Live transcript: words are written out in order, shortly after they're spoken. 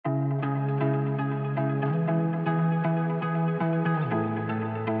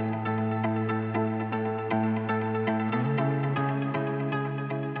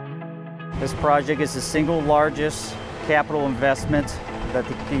This project is the single largest capital investment that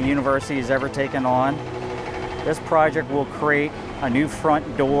the university has ever taken on. This project will create a new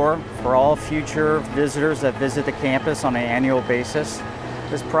front door for all future visitors that visit the campus on an annual basis.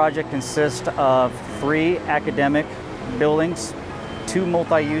 This project consists of 3 academic buildings, 2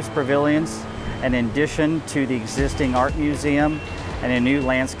 multi-use pavilions, and in addition to the existing art museum and a new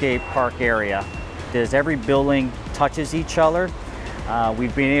landscape park area. As every building touches each other,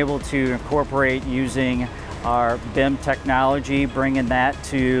 we've been able to incorporate using our BIM technology, bringing that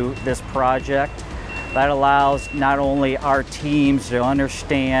to this project. That allows not only our teams to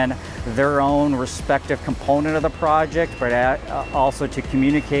understand their own respective component of the project, but also to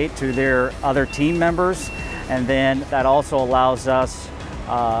communicate to their other team members. And then that also allows us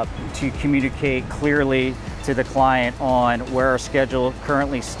to communicate clearly to the client on where our schedule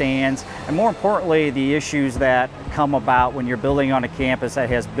currently stands, and more importantly, the issues that come about when you're building on a campus that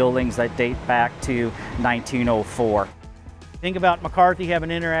has buildings that date back to 1904. Think about McCarthy having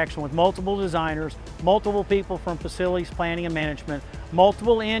interaction with multiple designers, multiple people from facilities planning and management,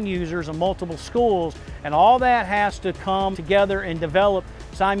 multiple end users and multiple schools, and all that has to come together and develop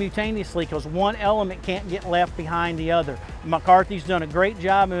simultaneously because one element can't get left behind the other. McCarthy's done a great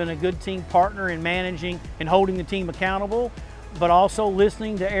job of being a good team partner in managing and holding the team accountable, but also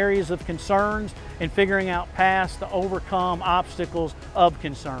listening to areas of concerns and figuring out paths to overcome obstacles of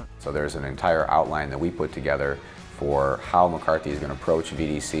concern. So there's an entire outline that we put together for how McCarthy is going to approach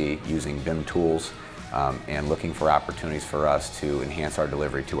VDC using BIM tools and looking for opportunities for us to enhance our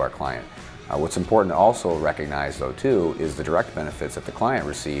delivery to our client. What's important to also recognize though too is the direct benefits that the client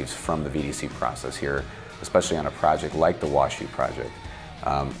receives from the VDC process here, especially on a project like the WashU project.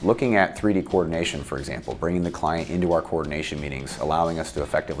 Looking at 3D coordination, for example, bringing the client into our coordination meetings, allowing us to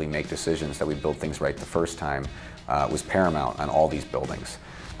effectively make decisions that we build things right the first time was paramount on all these buildings.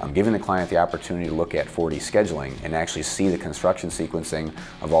 Giving the client the opportunity to look at 4D scheduling and actually see the construction sequencing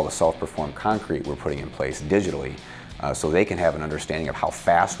of all the self-performed concrete we're putting in place digitally so they can have an understanding of how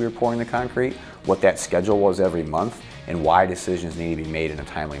fast we were pouring the concrete, what that schedule was every month, and why decisions need to be made in a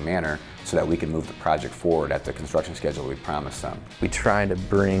timely manner so that we can move the project forward at the construction schedule we promised them. We try to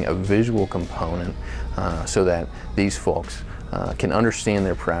bring a visual component so that these folks can understand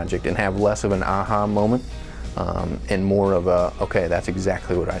their project and have less of an aha moment and more of a, okay, that's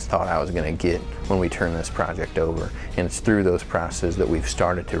exactly what I thought I was going to get when we turn this project over. And it's through those processes that we've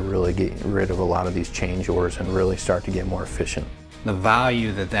started to really get rid of a lot of these change orders and really start to get more efficient. The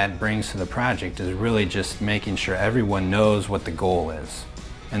value that that brings to the project is really just making sure everyone knows what the goal is.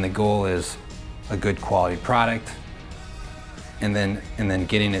 And the goal is a good quality product and then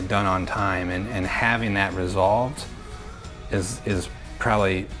getting it done on time and having that resolved is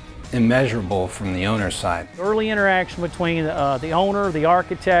probably immeasurable from the owner's side. Early interaction between the owner, the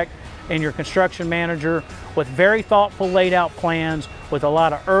architect, and your construction manager with very thoughtful laid out plans with a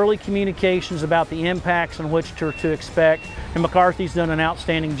lot of early communications about the impacts and which to expect. And McCarthy's done an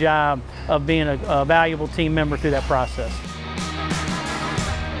outstanding job of being a valuable team member through that process.